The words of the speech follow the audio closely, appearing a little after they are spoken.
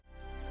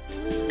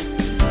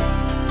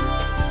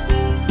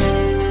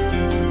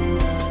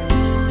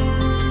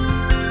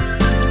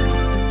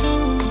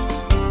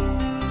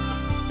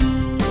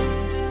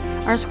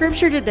Our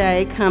scripture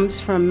today comes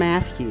from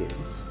Matthew.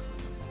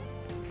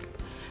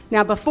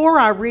 Now, before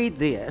I read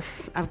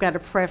this, I've got to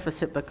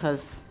preface it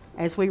because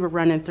as we were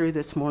running through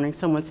this morning,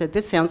 someone said,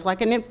 this sounds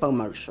like an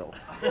infomercial.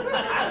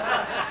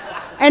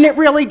 And it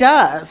really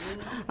does.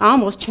 I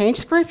almost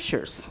changed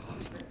scriptures.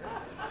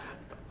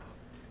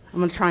 I'm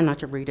going to try not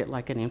to read it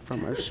like an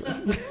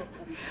infomercial.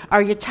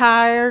 Are you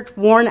tired,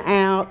 worn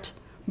out,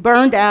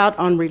 burned out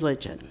on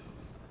religion?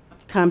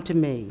 Come to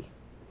me.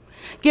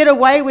 Get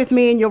away with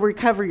me and you'll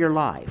recover your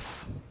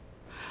life.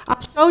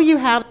 I'll show you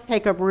how to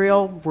take a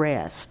real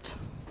rest.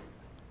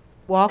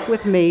 Walk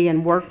with me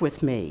and work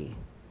with me.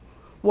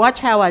 Watch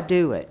how I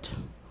do it.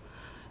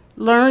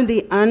 Learn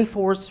the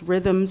unforced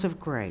rhythms of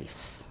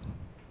grace.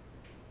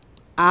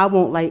 I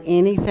won't lay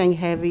anything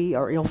heavy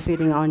or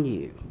ill-fitting on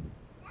you.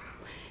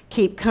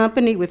 Keep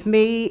company with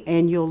me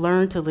and you'll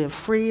learn to live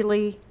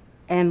freely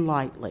and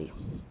lightly.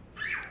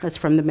 That's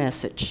from the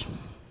Message.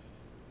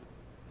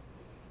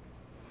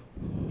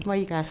 What do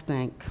you guys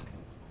think?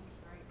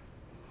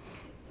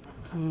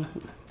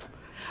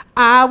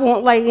 I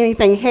won't lay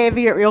anything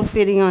heavy or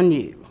ill-fitting on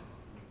you.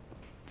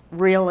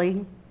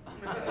 Really?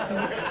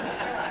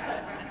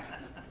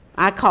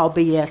 I call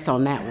BS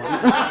on that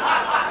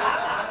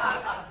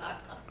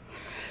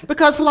one.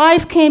 Because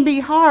life can be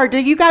hard. Do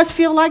you guys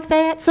feel like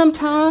that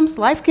sometimes?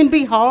 Life can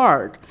be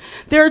hard.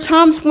 There are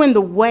times when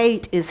the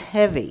weight is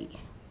heavy.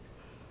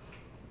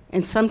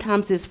 And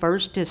sometimes this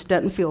verse just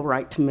doesn't feel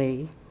right to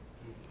me.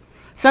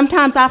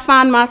 Sometimes I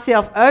find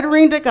myself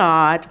uttering to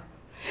God,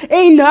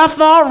 enough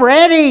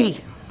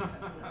already.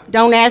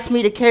 Don't ask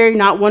me to carry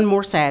not one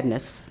more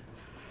sadness,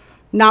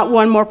 not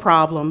one more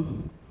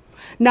problem,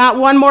 not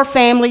one more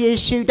family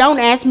issue. Don't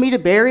ask me to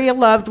bury a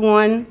loved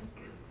one.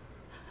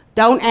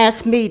 Don't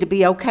ask me to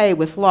be okay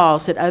with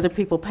laws that other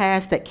people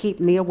pass that keep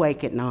me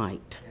awake at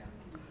night.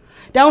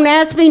 Don't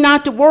ask me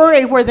not to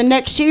worry where the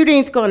next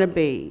shooting's going to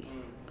be.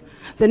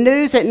 The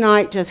news at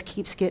night just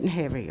keeps getting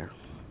heavier.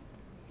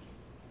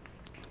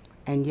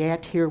 And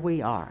yet here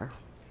we are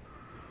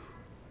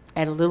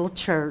at a little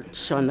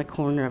church on the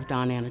corner of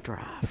Donana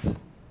Drive.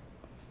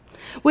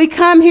 We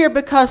come here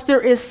because there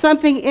is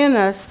something in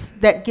us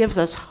that gives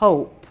us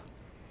hope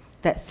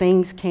that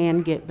things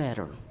can get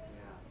better.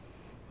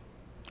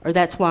 Or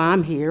that's why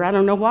I'm here. I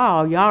don't know why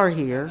all y'all are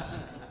here.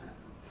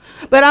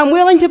 But I'm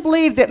willing to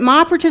believe that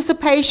my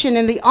participation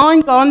in the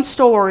ongoing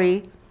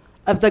story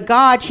of the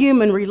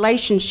God-human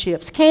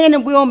relationships can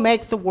and will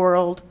make the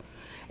world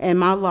and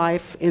my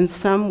life in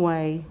some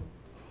way,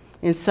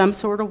 in some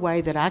sort of way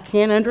that I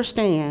can't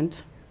understand,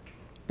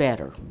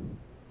 better.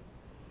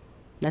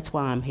 That's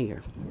why I'm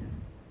here.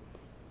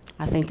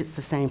 I think it's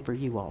the same for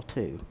you all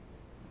too.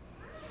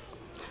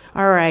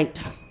 All right,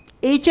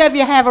 each of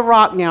you have a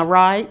rock now,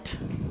 right?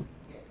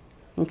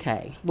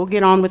 Okay, we'll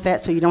get on with that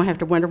so you don't have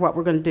to wonder what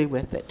we're going to do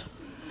with it.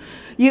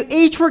 You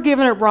each were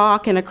given a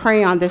rock and a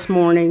crayon this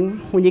morning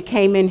when you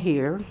came in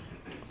here.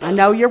 I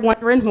know you're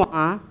wondering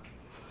why,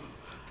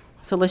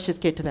 so let's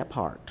just get to that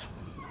part.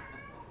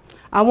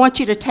 I want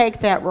you to take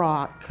that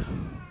rock.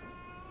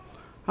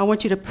 I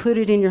want you to put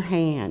it in your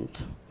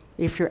hand,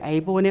 if you're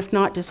able, and if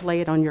not, just lay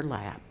it on your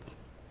lap.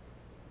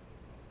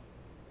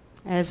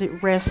 As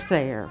it rests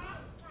there,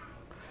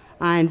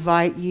 I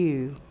invite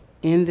you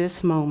in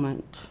this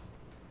moment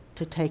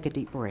to take a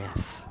deep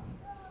breath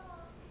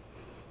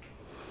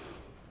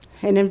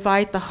and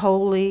invite the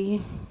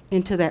holy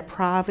into that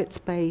private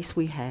space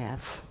we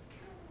have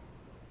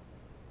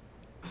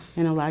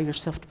and allow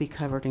yourself to be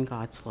covered in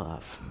God's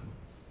love.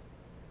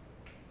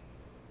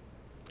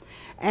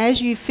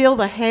 As you feel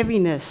the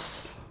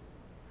heaviness,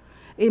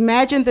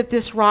 imagine that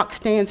this rock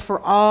stands for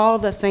all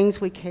the things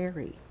we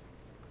carry,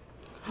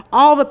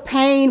 all the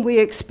pain we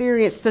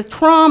experience, the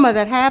trauma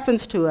that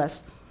happens to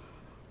us,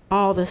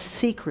 all the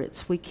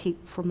secrets we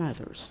keep from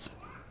others.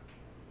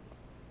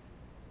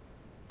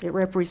 It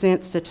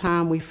represents the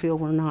time we feel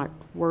we're not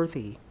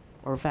worthy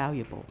or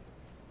valuable.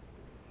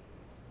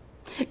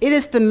 It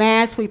is the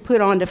mask we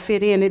put on to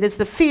fit in. It is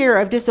the fear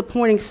of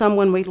disappointing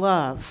someone we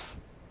love.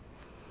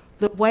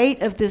 The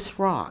weight of this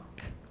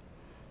rock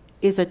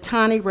is a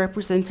tiny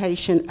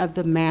representation of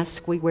the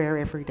mask we wear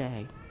every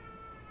day.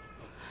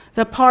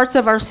 The parts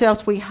of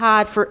ourselves we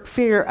hide for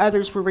fear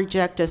others will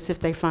reject us if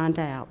they find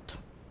out.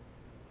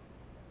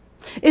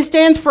 It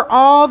stands for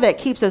all that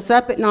keeps us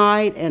up at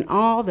night and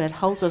all that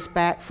holds us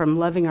back from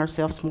loving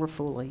ourselves more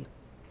fully.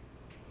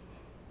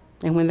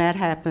 And when that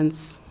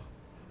happens,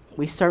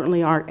 we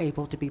certainly aren't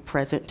able to be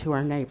present to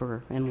our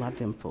neighbor and love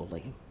them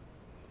fully.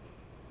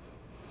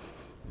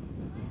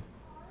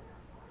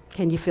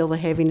 Can you feel the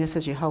heaviness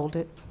as you hold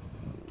it?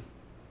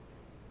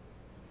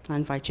 I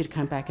invite you to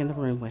come back in the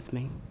room with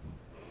me.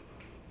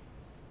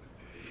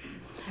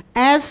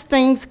 As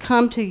things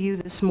come to you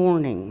this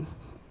morning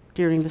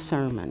during the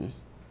sermon,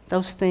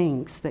 those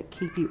things that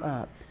keep you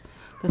up,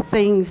 the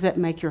things that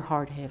make your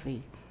heart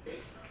heavy,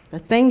 the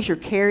things you're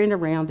carrying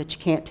around that you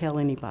can't tell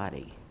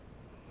anybody,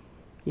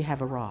 you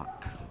have a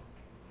rock.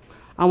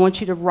 I want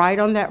you to write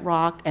on that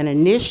rock an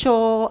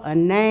initial, a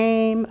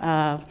name.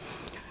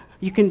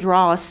 You can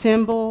draw a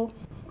symbol.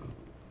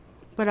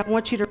 But I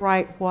want you to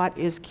write what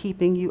is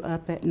keeping you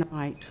up at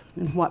night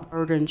and what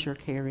burdens you're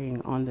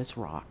carrying on this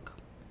rock.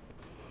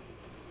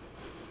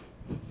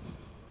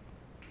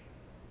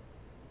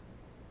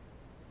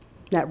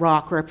 That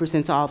rock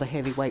represents all the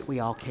heavy weight we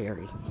all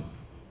carry.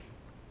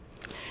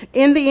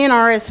 In the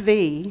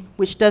NRSV,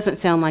 which doesn't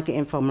sound like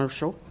an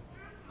infomercial,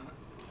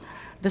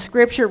 the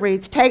scripture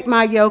reads, "Take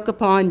my yoke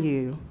upon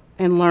you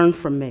and learn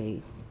from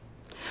me.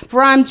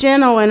 For I'm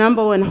gentle and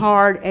humble in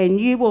heart, and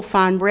you will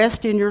find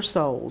rest in your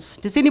souls."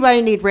 Does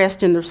anybody need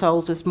rest in their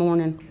souls this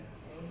morning?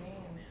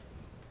 Amen.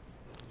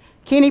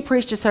 Kenny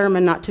preached a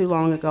sermon not too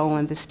long ago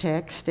on this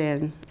text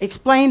and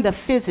explained the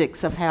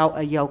physics of how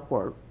a yoke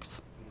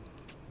works.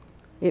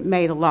 It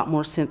made a lot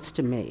more sense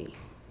to me.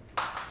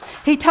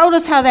 He told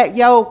us how that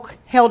yoke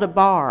held a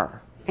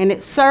bar, and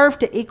it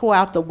served to equal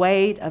out the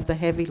weight of the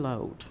heavy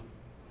load.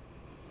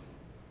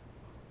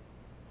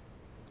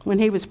 When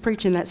he was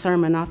preaching that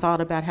sermon, I thought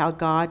about how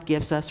God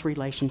gives us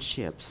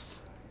relationships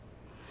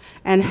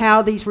and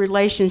how these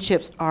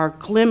relationships are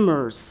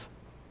glimmers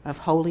of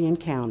holy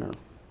encounter.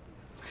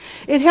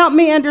 It helped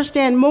me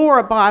understand more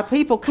about how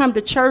people come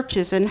to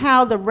churches and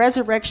how the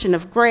resurrection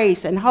of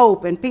grace and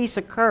hope and peace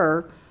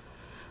occur,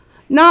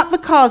 not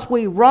because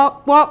we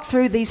walk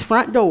through these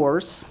front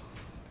doors,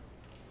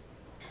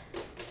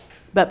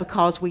 but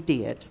because we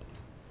did.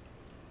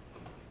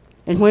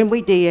 And when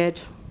we did,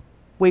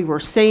 we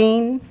were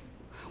seen,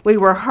 we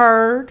were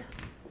heard,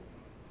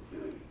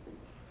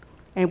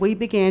 and we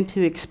began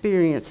to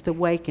experience the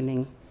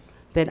awakening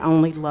that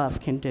only love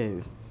can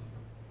do.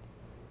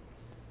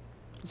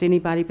 Has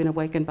anybody been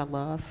awakened by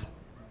love?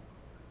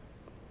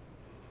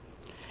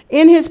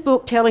 In his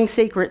book, Telling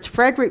Secrets,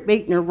 Frederick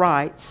Buechner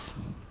writes,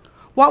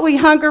 "What we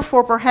hunger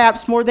for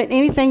perhaps more than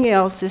anything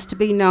else is to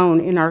be known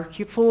in our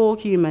full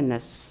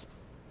humanness.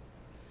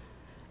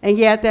 And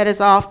yet that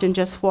is often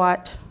just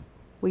what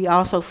we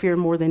also fear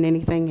more than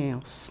anything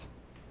else.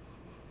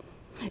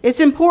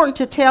 It's important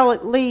to tell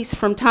at least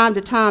from time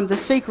to time the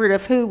secret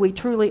of who we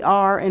truly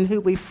are and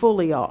who we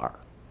fully are,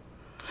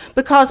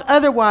 because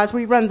otherwise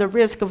we run the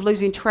risk of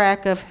losing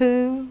track of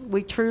who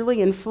we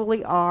truly and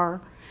fully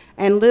are,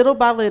 and little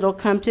by little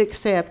come to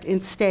accept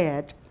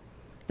instead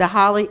the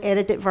highly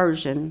edited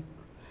version,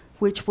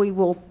 which we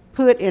will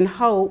put in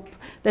hope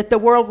that the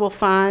world will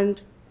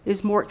find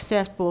is more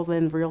acceptable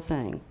than the real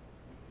thing."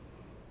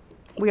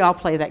 We all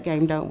play that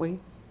game, don't we?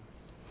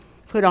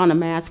 Put on a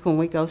mask when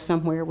we go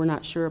somewhere we're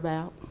not sure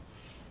about.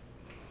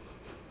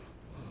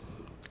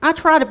 I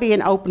try to be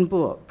an open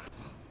book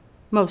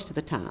most of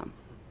the time.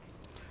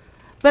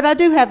 But I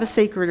do have a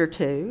secret or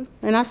two,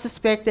 and I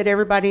suspect that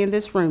everybody in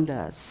this room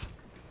does.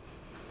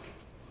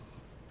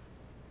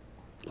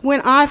 When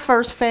I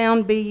first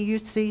found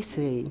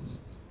BUCC,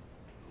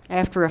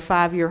 after a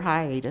 5-year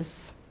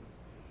hiatus,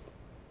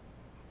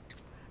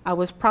 I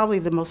was probably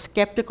the most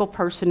skeptical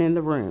person in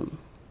the room.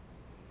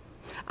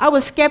 I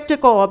was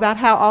skeptical about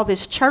how all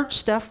this church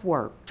stuff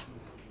worked.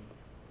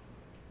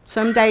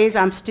 Some days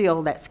I'm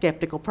still that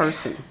skeptical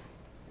person.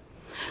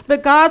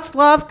 But God's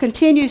love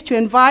continues to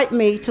invite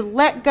me to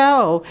let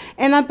go,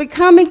 and I'm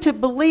becoming to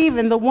believe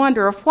in the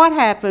wonder of what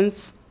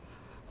happens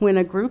when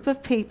a group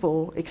of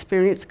people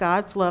experience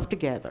God's love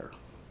together.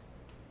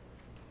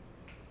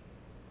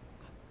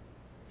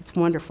 It's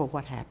wonderful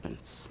what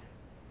happens.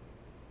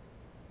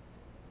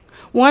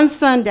 One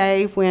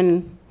Sunday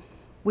when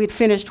we'd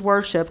finished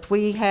worship,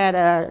 we had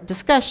a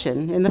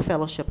discussion in the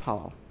fellowship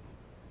hall.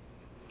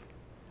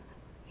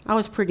 I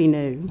was pretty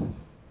new.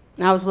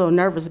 I was a little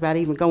nervous about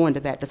even going to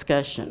that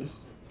discussion.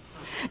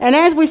 And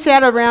as we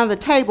sat around the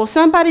table,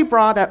 somebody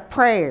brought up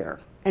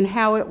prayer and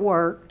how it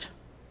worked,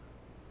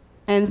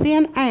 and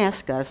then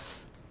asked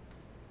us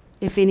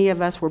if any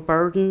of us were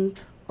burdened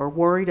or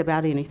worried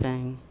about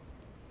anything.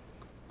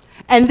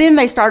 And then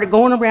they started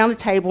going around the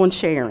table and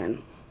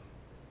sharing,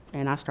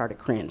 and I started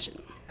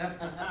cringing.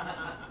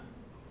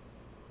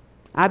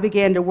 I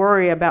began to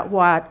worry about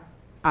what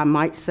I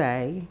might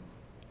say,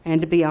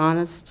 and to be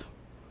honest,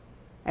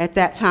 at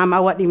that time I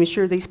wasn't even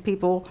sure these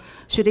people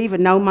should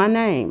even know my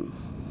name,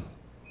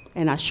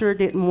 and I sure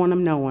didn't want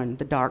them knowing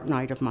the dark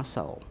night of my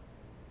soul.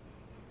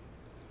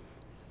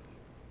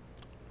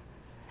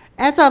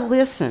 As I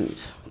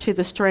listened to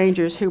the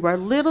strangers who were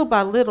little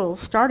by little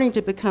starting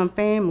to become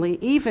family,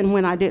 even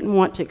when I didn't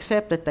want to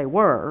accept that they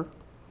were,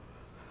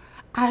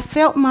 I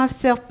felt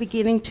myself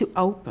beginning to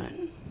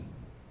open.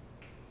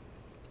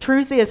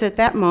 Truth is, at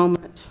that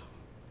moment,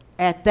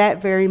 at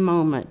that very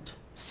moment,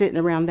 sitting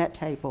around that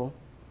table,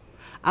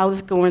 I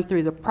was going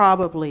through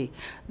probably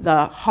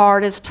the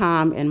hardest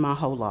time in my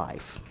whole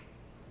life.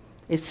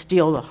 It's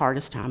still the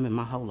hardest time in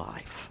my whole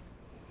life.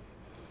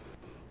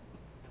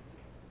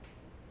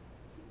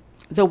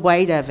 The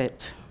weight of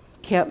it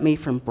kept me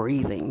from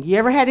breathing. You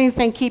ever had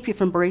anything keep you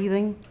from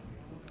breathing?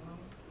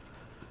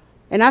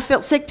 And I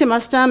felt sick to my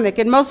stomach,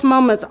 and most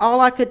moments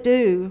all I could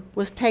do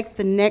was take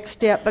the next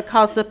step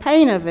because the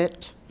pain of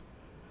it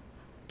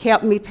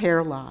kept me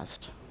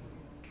paralyzed.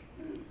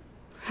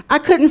 I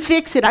couldn't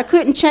fix it, I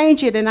couldn't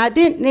change it, and I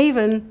didn't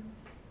even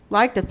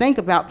like to think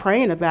about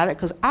praying about it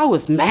because I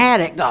was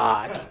mad at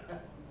God.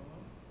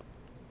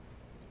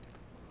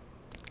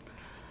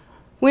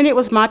 When it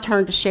was my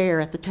turn to share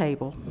at the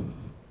table,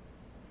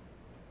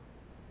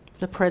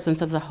 the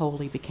presence of the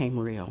Holy became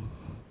real.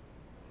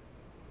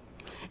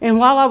 And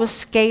while I was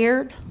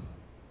scared,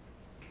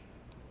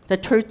 the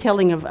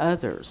truth-telling of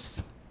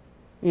others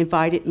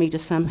invited me to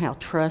somehow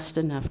trust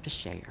enough to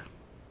share.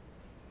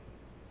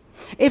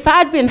 If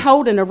I'd been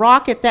holding a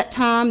rock at that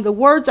time, the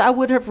words I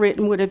would have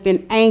written would have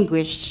been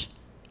anguish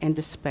and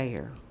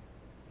despair,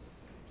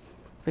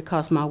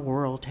 because my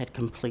world had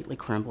completely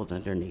crumbled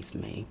underneath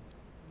me.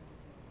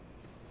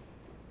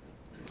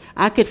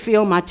 I could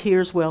feel my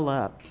tears well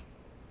up.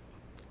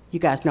 You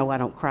guys know I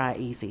don't cry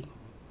easy.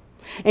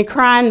 And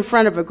crying in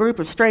front of a group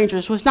of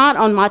strangers was not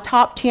on my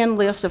top 10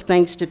 list of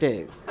things to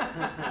do.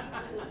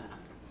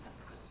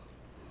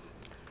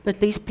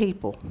 But these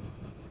people,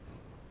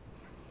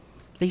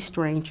 these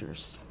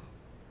strangers,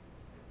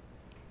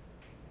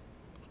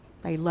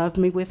 they loved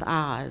me with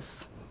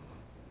eyes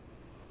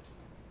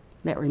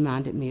that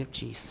reminded me of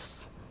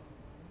Jesus.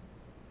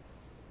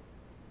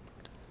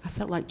 I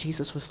felt like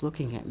Jesus was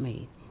looking at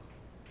me.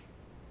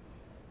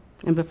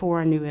 And before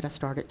I knew it, I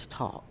started to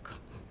talk.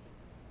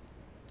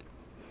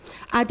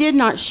 I did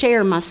not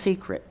share my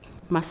secret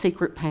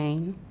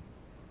pain.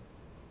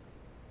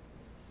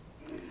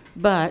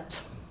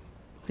 But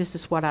this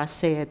is what I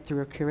said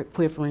through a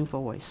quivering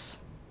voice.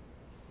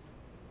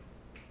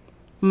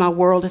 My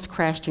world has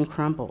crashed and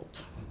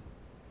crumbled,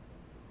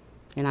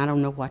 and I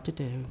don't know what to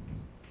do.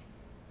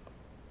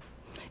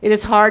 It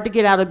is hard to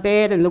get out of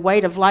bed, and the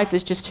weight of life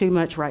is just too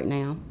much right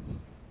now.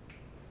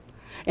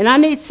 And I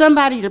need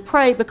somebody to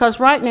pray, because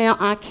right now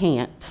I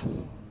can't.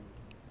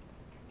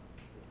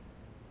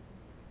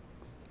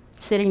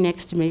 Sitting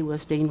next to me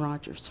was Dean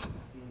Rogers.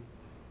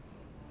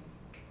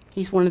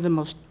 He's one of the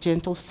most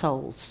gentle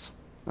souls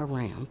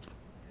around.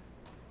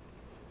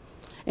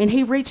 And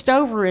he reached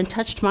over and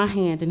touched my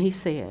hand, and he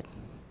said,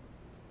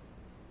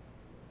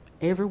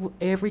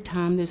 every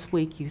time this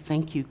week you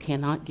think you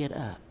cannot get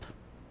up,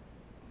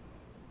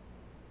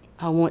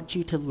 I want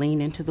you to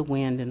lean into the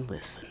wind and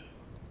listen.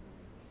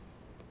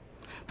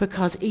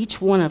 Because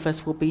each one of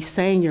us will be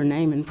saying your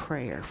name in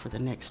prayer for the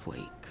next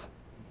week.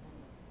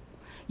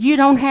 You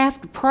don't have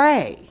to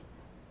pray.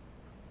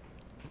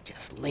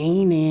 Just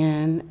lean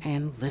in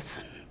and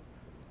listen.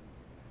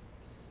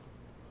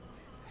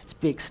 It's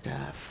big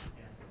stuff.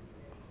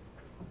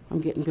 I'm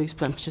getting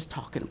goosebumps just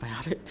talking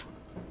about it.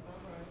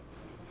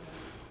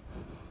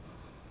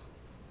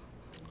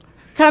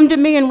 Come to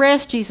me and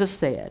rest, Jesus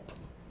said.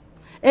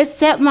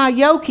 Accept my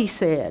yoke, he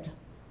said.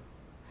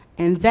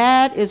 And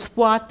that is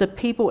what the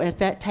people at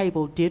that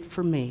table did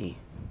for me.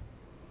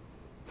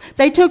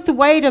 They took the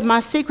weight of my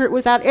secret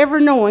without ever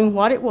knowing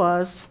what it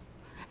was,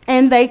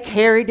 and they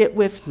carried it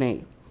with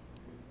me.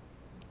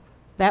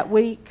 That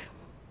week,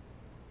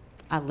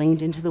 I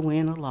leaned into the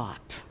wind a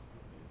lot,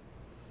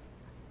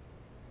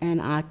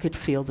 and I could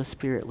feel the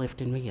Spirit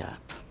lifting me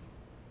up.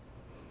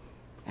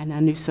 And I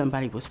knew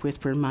somebody was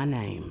whispering my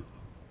name.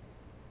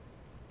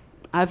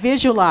 I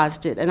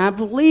visualized it, and I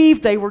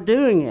believed they were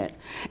doing it.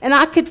 And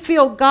I could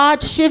feel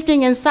God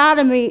shifting inside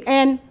of me,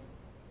 and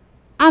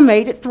I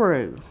made it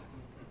through.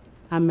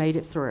 I made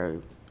it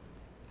through.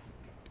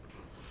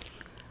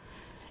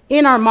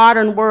 In our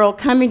modern world,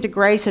 coming to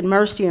grace and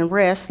mercy and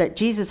rest that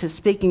Jesus is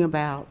speaking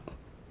about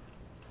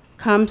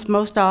comes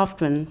most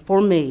often,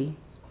 for me,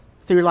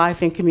 through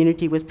life in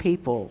community with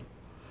people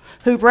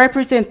who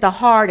represent the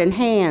heart and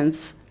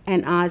hands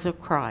and eyes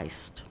of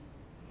Christ.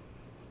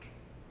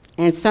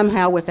 And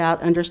somehow,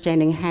 without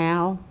understanding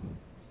how,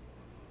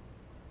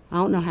 I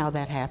don't know how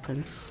that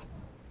happens,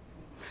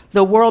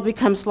 the world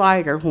becomes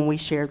lighter when we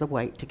share the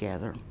weight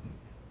together.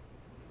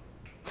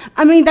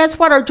 I mean, that's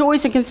what our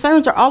joys and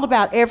concerns are all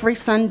about every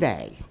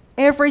Sunday.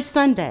 Every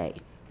Sunday,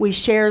 we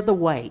share the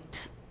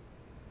weight.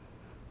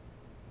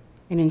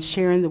 And in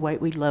sharing the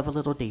weight, we love a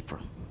little deeper.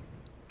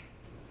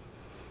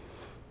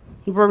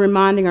 We're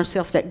reminding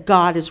ourselves that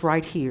God is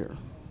right here.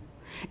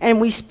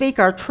 And we speak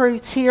our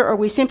truths here, or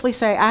we simply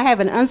say, I have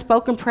an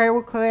unspoken prayer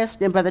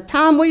request, and by the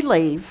time we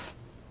leave,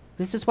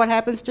 this is what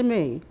happens to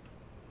me.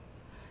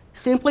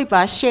 Simply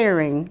by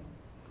sharing,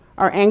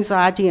 our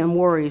anxiety and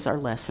worries are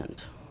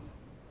lessened.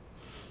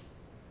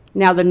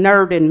 Now, the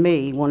nerd in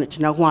me wanted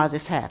to know why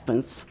this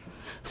happens.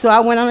 So I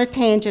went on a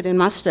tangent in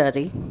my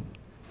study.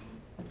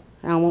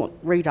 I won't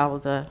read all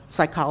of the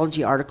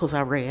psychology articles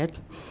I read,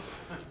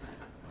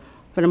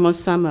 but I'm going to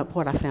sum up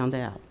what I found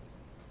out.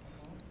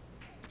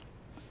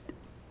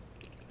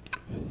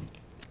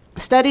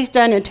 Studies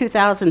done in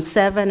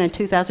 2007 and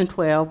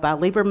 2012 by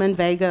Lieberman,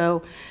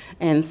 Vago,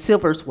 and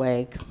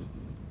Silversweg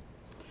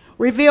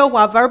reveal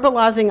while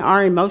verbalizing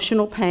our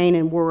emotional pain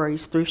and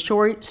worries through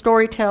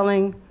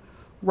storytelling,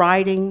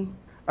 writing,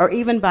 or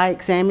even by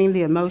examining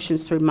the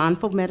emotions through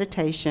mindful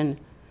meditation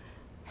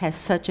has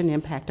such an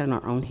impact on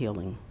our own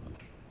healing.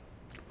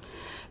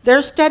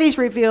 Their studies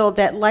revealed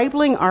that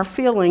labeling our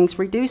feelings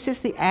reduces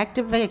the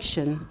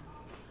activation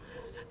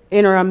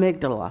in our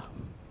amygdala,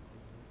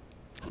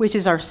 which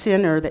is our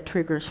center that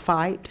triggers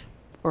fight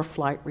or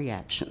flight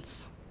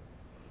reactions.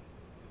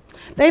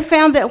 They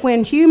found that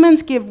when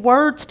humans give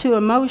words to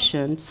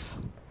emotions,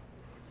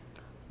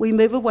 we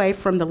move away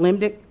from the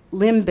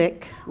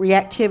limbic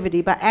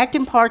reactivity by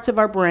acting parts of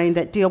our brain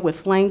that deal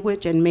with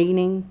language and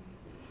meaning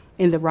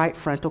in the right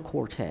frontal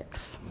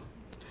cortex.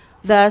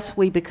 Thus,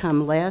 we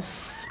become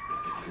less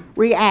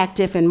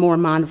reactive and more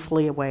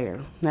mindfully aware.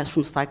 That's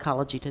from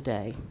Psychology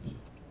Today.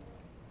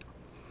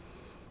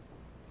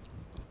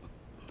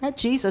 That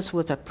Jesus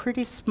was a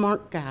pretty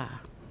smart guy.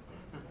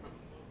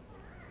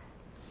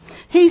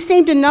 He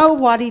seemed to know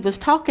what he was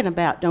talking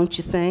about, don't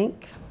you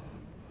think?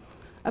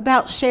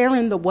 About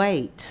sharing the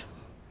weight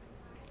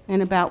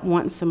and about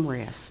wanting some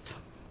rest.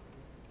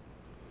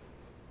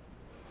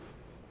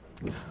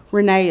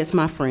 Renee is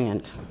my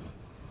friend.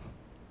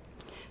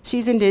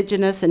 She's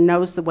indigenous and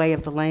knows the way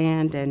of the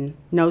land and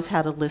knows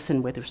how to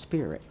listen with her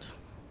spirit.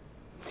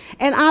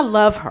 And I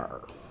love her.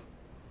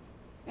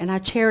 And I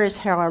cherish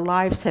how our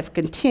lives have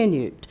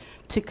continued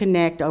to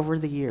connect over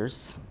the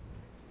years.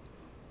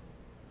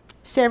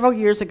 Several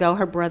years ago,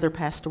 her brother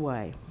passed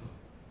away.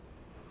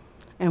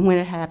 And when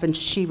it happened,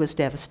 she was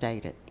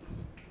devastated.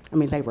 I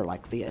mean, they were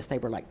like this. They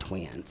were like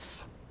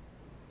twins.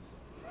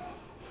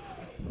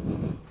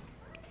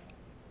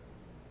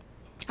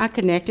 I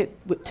connected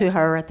to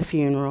her at the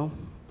funeral,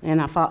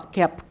 and I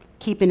kept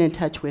keeping in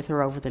touch with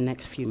her over the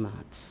next few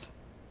months.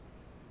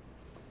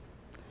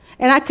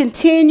 And I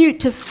continued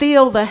to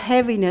feel the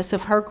heaviness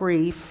of her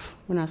grief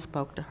when I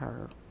spoke to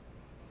her.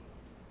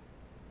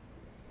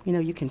 You know,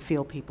 you can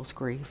feel people's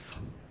grief.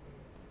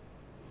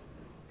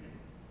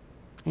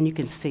 And you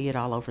can see it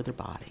all over their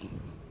body.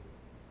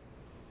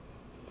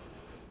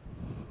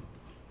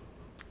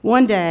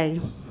 One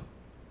day,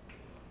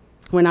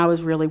 when I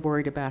was really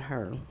worried about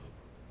her,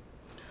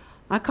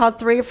 I called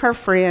 3 of her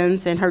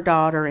friends and her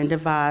daughter and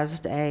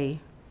devised a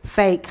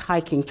fake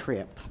hiking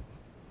trip.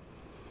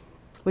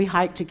 We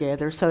hiked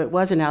together, so it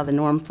wasn't out of the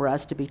norm for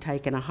us to be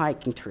taking a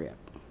hiking trip.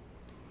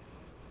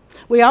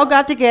 We all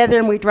got together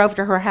and we drove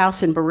to her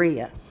house in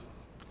Berea.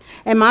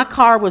 And my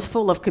car was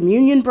full of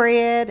communion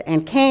bread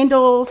and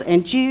candles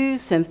and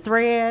juice and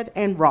thread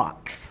and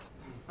rocks.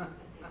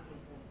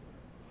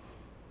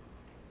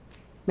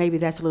 Maybe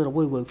that's a little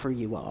woo-woo for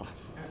you all.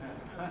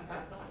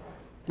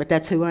 But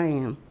that's who I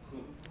am.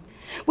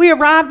 We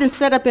arrived and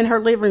set up in her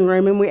living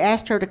room, and we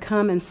asked her to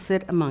come and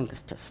sit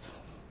amongst us.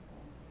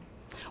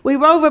 We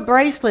wove a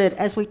bracelet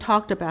as we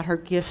talked about her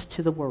gifts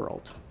to the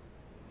world.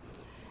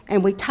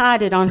 And we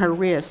tied it on her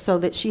wrist so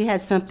that she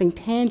had something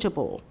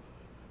tangible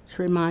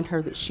to remind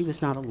her that she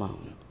was not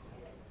alone.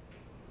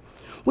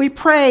 We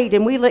prayed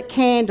and we lit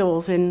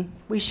candles and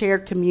we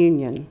shared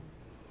communion.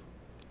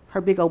 Her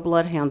big old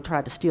bloodhound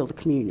tried to steal the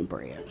communion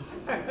bread.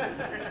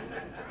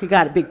 He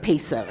got a big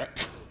piece of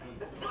it.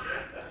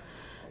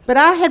 But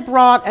I had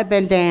brought a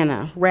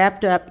bandana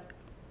wrapped up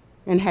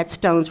and had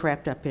stones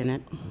wrapped up in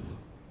it.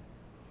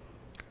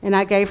 And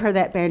I gave her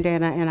that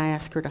bandana and I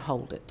asked her to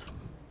hold it,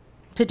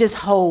 to just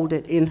hold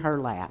it in her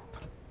lap.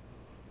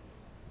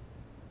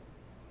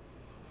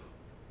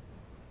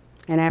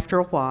 And after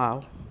a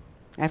while,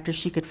 after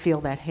she could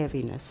feel that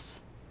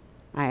heaviness,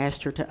 I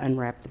asked her to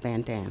unwrap the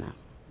bandana.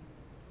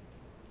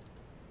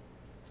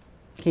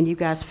 Can you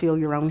guys feel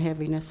your own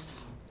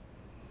heaviness?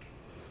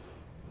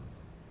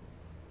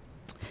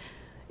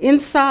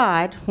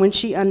 Inside, when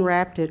she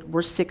unwrapped it,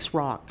 were 6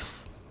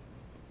 rocks.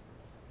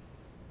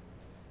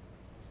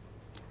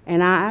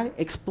 And I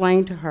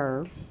explained to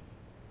her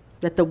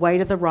that the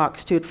weight of the rock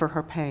stood for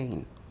her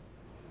pain,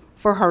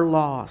 for her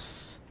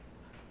loss,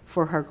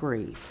 for her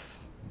grief.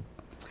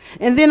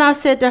 And then I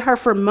said to her,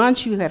 for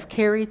months you have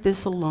carried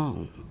this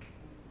alone,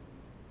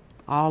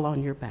 all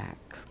on your back,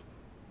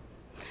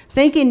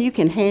 thinking you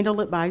can handle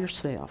it by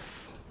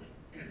yourself.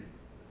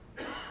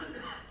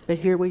 But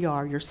here we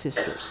are, your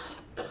sisters,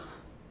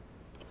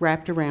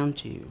 wrapped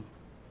around you,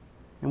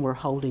 and we're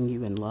holding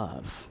you in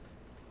love.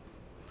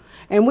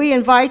 And we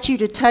invite you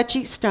to touch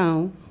each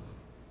stone,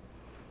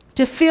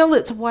 to feel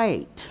its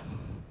weight.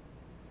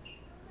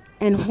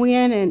 And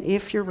when and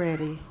if you're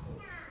ready,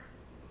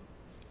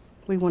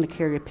 we want to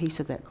carry a piece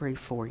of that grief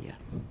for you.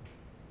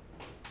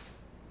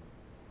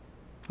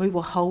 We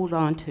will hold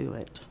on to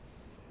it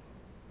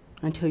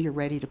until you're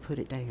ready to put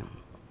it down.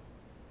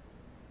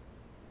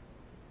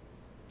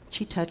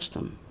 She touched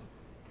them,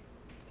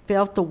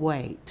 felt the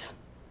weight,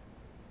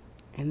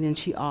 and then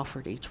she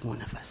offered each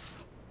one of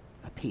us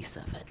a piece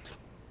of it.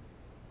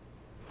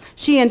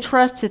 She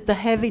entrusted the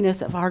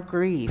heaviness of our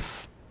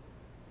grief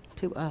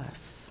to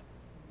us.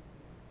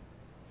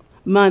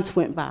 Months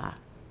went by.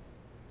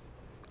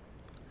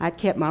 I'd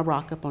kept my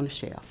rock up on a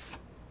shelf,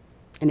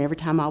 and every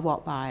time I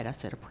walked by it, I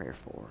said a prayer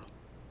for her.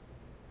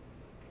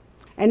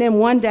 And then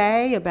one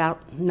day,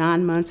 about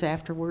 9 months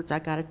afterwards, I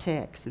got a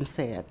text and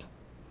said,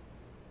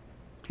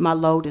 my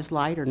load is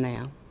lighter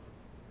now.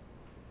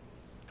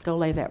 Go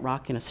lay that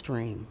rock in a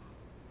stream.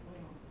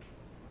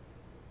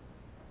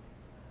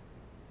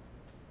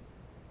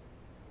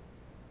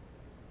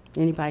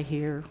 Anybody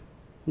here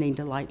need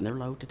to lighten their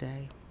load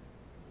today?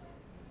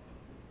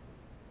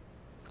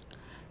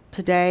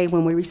 Today,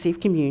 when we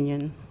receive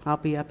communion, I'll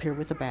be up here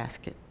with a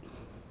basket.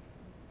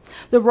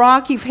 The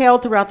rock you've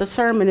held throughout the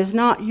sermon is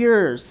not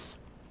yours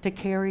to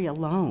carry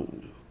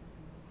alone.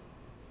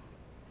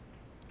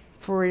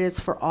 for it is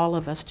for all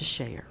of us to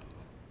share.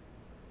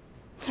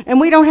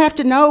 And we don't have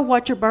to know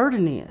what your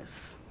burden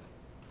is.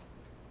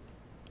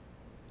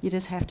 You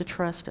just have to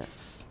trust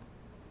us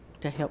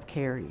to help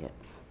carry it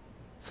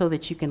so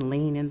that you can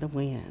lean in the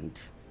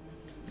wind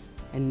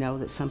and know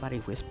that somebody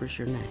whispers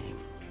your name.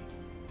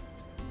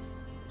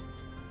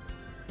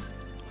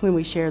 When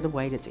we share the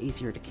weight, it's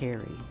easier to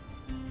carry.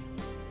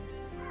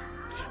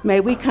 May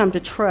we come to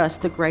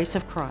trust the grace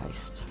of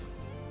Christ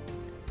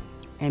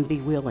and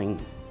be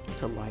willing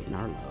to lighten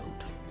our load.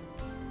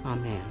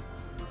 Amen.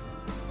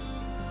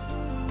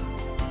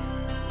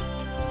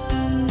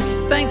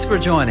 Thanks for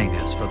joining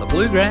us for the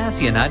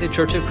Bluegrass United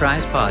Church of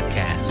Christ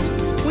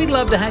podcast. We'd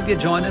love to have you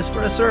join us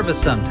for a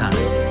service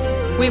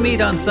sometime. We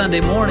meet on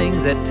Sunday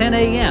mornings at 10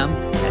 a.m.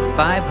 at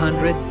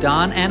 500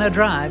 Don Anna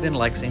Drive in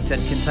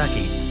Lexington,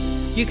 Kentucky.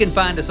 You can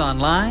find us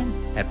online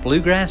at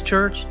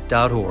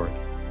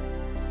bluegrasschurch.org.